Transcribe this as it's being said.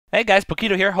Hey guys,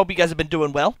 Pokito here. Hope you guys have been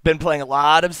doing well. Been playing a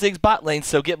lot of Ziggs bot lanes,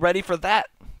 so get ready for that.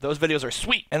 Those videos are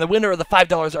sweet. And the winner of the $5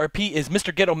 RP is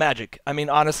Mr. Ghetto Magic. I mean,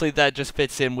 honestly, that just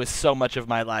fits in with so much of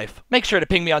my life. Make sure to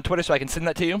ping me on Twitter so I can send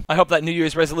that to you. I hope that New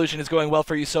Year's resolution is going well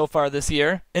for you so far this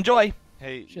year. Enjoy!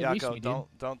 Hey, Yako,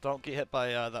 don't get hit by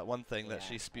that one thing that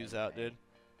she spews out, dude.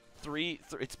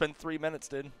 It's been 3 minutes,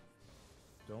 dude.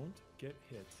 Don't get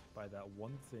hit by that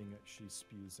one thing that she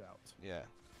spews out. Yeah.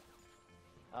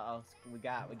 Uh-oh, we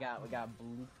got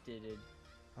blooped.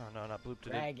 Oh no, not blooped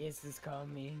it. Ragus is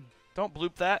coming. Don't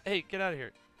bloop that. Hey, get out of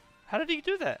here. How did he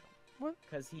do that? What?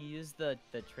 Cause he used the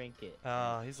trinket.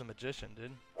 Oh, he's a magician,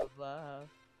 dude. Love,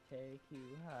 take you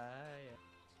higher.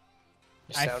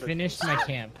 I finished my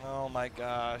camp. Oh my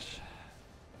gosh.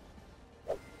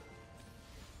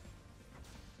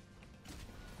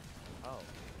 Oh.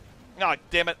 Oh,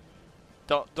 damn it.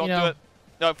 Don't do know- it.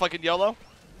 No, fucking YOLO. Are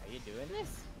you doing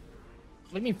this?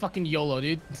 What do you mean fucking YOLO,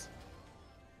 dude?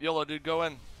 YOLO, dude, go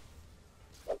in.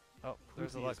 Oh,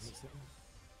 there's the Lux.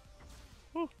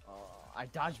 Oh, I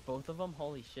dodged both of them.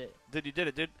 Holy shit. Dude, you did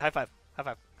it, dude. High five. High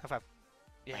five. High five.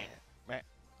 Yeah. Right.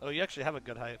 Oh, you actually have a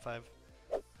good high five.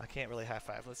 I can't really high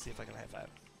five. Let's see if I can high five.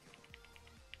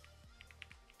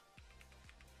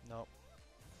 Nope.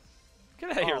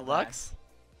 Get out of here, Oh, Lux.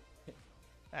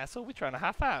 Asshole, we trying to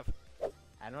high five.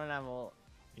 I don't have ult.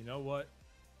 You know what?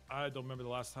 I don't remember the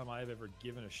last time I've ever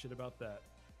given a shit about that.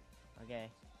 Okay.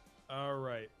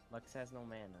 Alright. Lux has no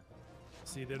mana.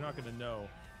 See, they're not gonna know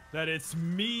that it's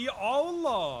me all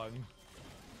along.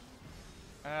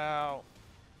 Ow.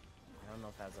 I don't know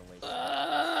if that's a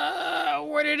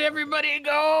waste. Where did everybody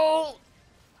go?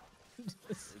 We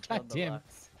God killed the damn.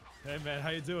 Lux. Hey man,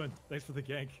 how you doing? Thanks for the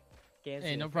gank. Games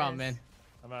Hey, in no the problem, face. man.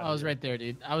 I'm out I was right there,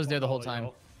 dude. I was there the whole time.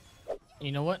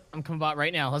 You know what? I'm coming bot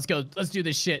right now. Let's go. Let's do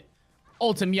this shit.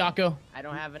 Ultim Yako. I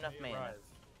don't have enough mana.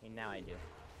 Okay, now I do.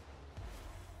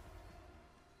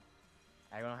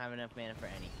 I don't have enough mana for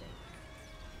anything.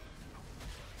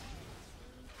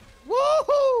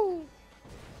 Woohoo!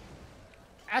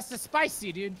 That's the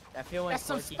spicy, dude. I feel like That's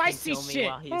some Corky spicy can kill me shit.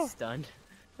 while he's stunned.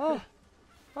 Oh,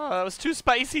 that was too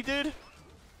spicy, dude.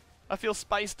 I feel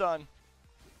spiced on.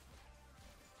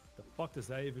 The fuck does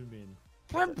that even mean?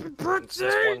 It's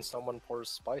just when someone pours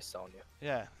spice on you.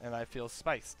 Yeah, and I feel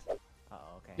spiced. Uh-oh,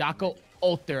 okay. Yako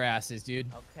ult their asses, dude.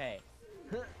 Okay.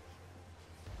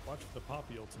 Watch the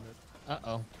Poppy ultimate.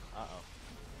 Uh-oh. Uh-oh.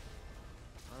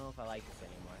 I don't know if I like this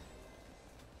anymore.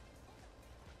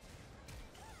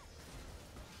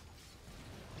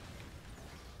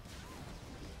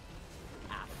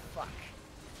 Ah, fuck.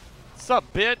 Sup,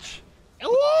 bitch?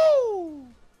 Woo!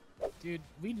 Dude,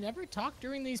 we never talk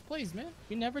during these plays, man.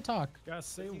 We never talk. Gotta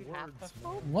say You have words. to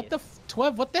Man. What the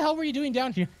Twev, what the hell were you doing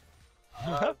down here?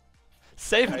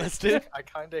 Saving us, dude. I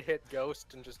kind of hit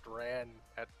Ghost and just ran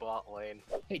at bot lane.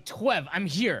 Hey, Twev, I'm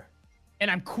here. And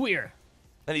I'm queer.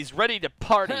 And he's ready to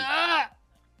party. Ah!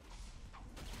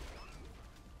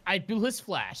 I blew his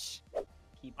flash.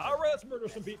 Keep Alright, let's murder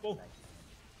some people.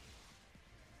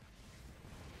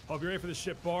 Hope you're ready for this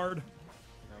shit, Bard.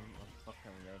 I'm fucking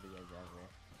ready as ever.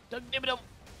 Doug Dimmadome.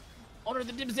 Owner of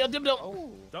the Dimmsdale Dimmadome. Oh.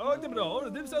 Doug Dimmadome, owner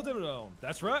of the Dimmsdale Dimmadome.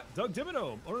 That's right, Doug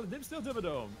Dimmadome, owner of the Dimmsdale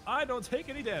Dimmadome. I don't take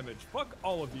any damage. Fuck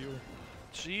all of you.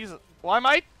 Jesus. Why am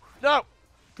I? No.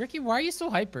 Ricky, why are you so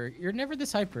hyper? You're never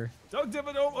this hyper. Doug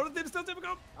Dimmadome, owner of the Dimmsdale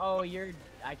Dimmadome. Oh,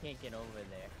 I can't get over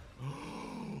there.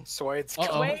 Swade's Uh-oh.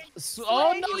 coming.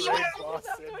 Oh, no, you Swade's have lost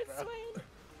it, bro.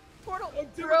 Portal.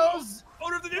 Doug Dimmadome, Rose.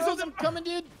 owner of the Rose, Dimmsdale I'm coming,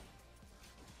 dude.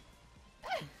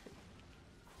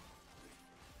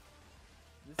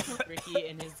 This is Ricky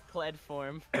in his Kled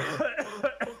form.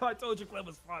 I told you Clem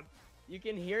was fun. You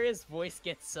can hear his voice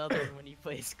get southern when he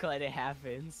plays Kled. It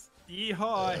happens.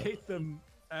 Yeehaw, I hate them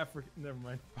African. Never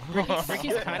mind.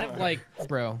 Ricky's kind of like,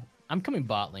 bro, I'm coming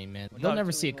bot lane, man. They'll No,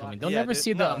 never dude, see it coming. They'll yeah, never dude,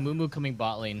 see the no. Mumu coming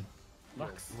bot lane.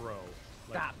 Lux. Bro.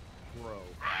 Like, Stop. Bro.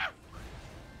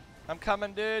 I'm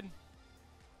coming, dude.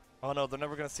 Oh no, they're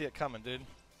never gonna see it coming, dude.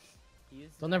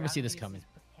 They'll never see this coming.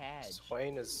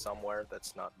 Swain is somewhere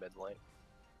that's not mid lane.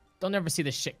 They'll never see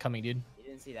this shit coming, dude. You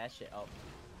didn't see that shit. Oh.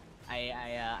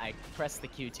 I pressed the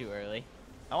Q too early.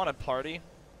 I want to party.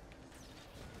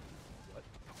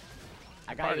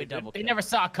 I got you a double They kill. never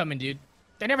saw it coming, dude.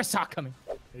 They never saw it coming.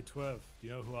 Hey, Twev, do you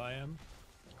know who I am?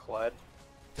 Kled.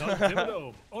 Doug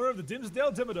Dimmadome, owner of the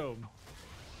Dimmsdale Dimmadome.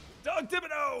 Doug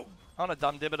Dimmadome! I want to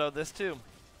dumb Dimmadome this too.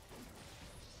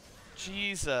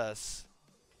 Jesus.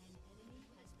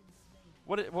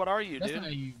 What are you, That's dude?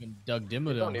 not even Doug You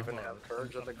Dimmadome. don't even have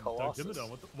Courage of the Doug Colossus.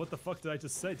 Dimmadome, what the fuck did I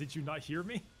just say? Did you not hear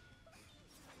me?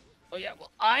 Oh yeah,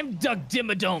 well I'm Doug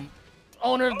Dimmadome,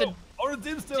 owner of the Or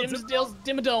Dimmsdale Dimmsdale's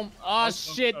Dimmadome. Oh,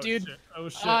 shit, dude. Shit. Oh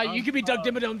shit. You could be Doug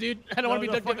Dimmadome, dude. I don't want to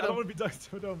be Doug fuck, I don't Dimmadome. want to be Doug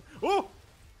Dimmadome. Oh!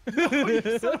 No,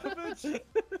 you son of a bitch!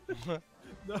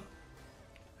 No.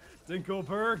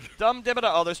 Dinkelberg. Dumb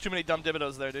Dimmadome. Oh, there's too many dumb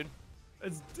Dimmadomes there, dude.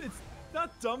 It's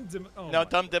not dumb Dim. Oh No, my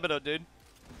dumb God. Dimmado, dude.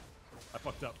 I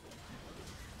fucked up.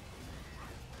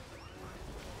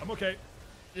 I'm okay.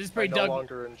 This is I pretty no Doug.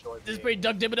 longer enjoy This is being- pretty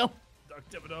Doug Dimmadome. Doug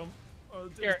Dimmadome. Oh,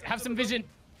 Here, Doug have some Dimmadome. vision.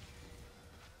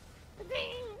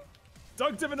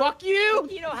 Doug Dimmadome. Fuck you!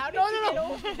 You know, how did No, you no, get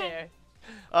no. over there?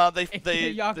 They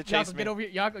Yako, chased me. get over here.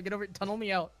 Yako, get over here. Tunnel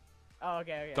me out. Oh,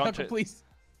 okay. Don't Yako, ch- please.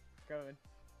 Going.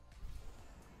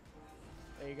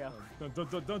 There you go.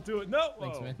 Don't do it. No.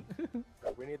 Thanks, Oh. man.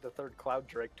 We need the third Cloud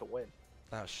Drake to win.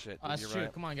 Oh shit, Oh, dude, that's you're true.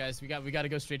 right. Come on, guys. We got to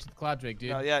go straight to the Cloud Drake,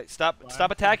 dude. No, yeah, stop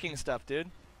attacking stuff, dude.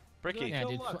 Bricky. Yeah,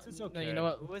 dude. Deluxe, it's No, okay. you know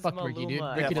what? Who is Fuck Ricky, dude.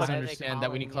 Maluma? Ricky Yeah, doesn't fuck- understand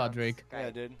that we need Cloud Drake. Yeah,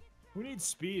 dude. Who needs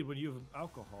speed when you have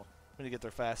alcohol? We need to get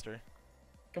there faster.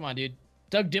 Come on, dude.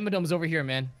 Doug Dimmadome's over here,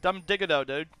 man. Dumb Diggado,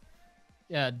 dude.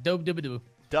 Yeah, Dope Dibbadoo.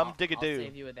 Dumb I'll save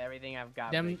Diggadoo. you with everything I've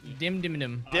got. Dim Ricky. Dim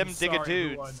Dimmadome. Dim I'm sorry, Diggadudes.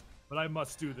 everyone, but I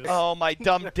must do this. Oh my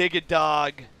dumb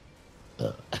Diggadog.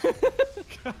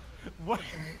 What?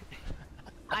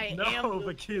 I No, am.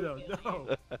 Bakito,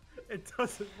 no. It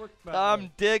doesn't work that Dumb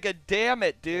way. Digga damn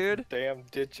it, dude. Damn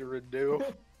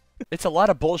didgeridoo. It's a lot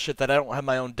of bullshit that I don't have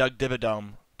my own Doug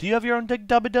Dibbadome. Do you have your own Doug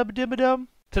Dibbadome?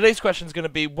 Today's question is going to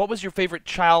be, what was your favorite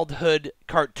childhood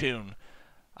cartoon?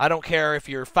 I don't care if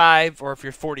you're 5 or if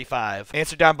you're 45.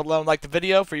 Answer down below and like the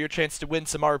video for your chance to win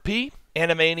some RP.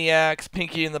 Animaniacs,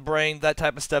 Pinky and the Brain, that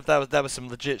type of stuff. That was some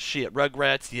legit shit.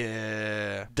 Rugrats,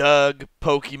 yeah. Doug,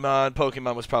 Pokemon.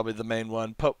 Pokemon was probably the main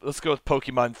one. Let's go with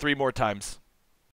Pokemon 3 more times.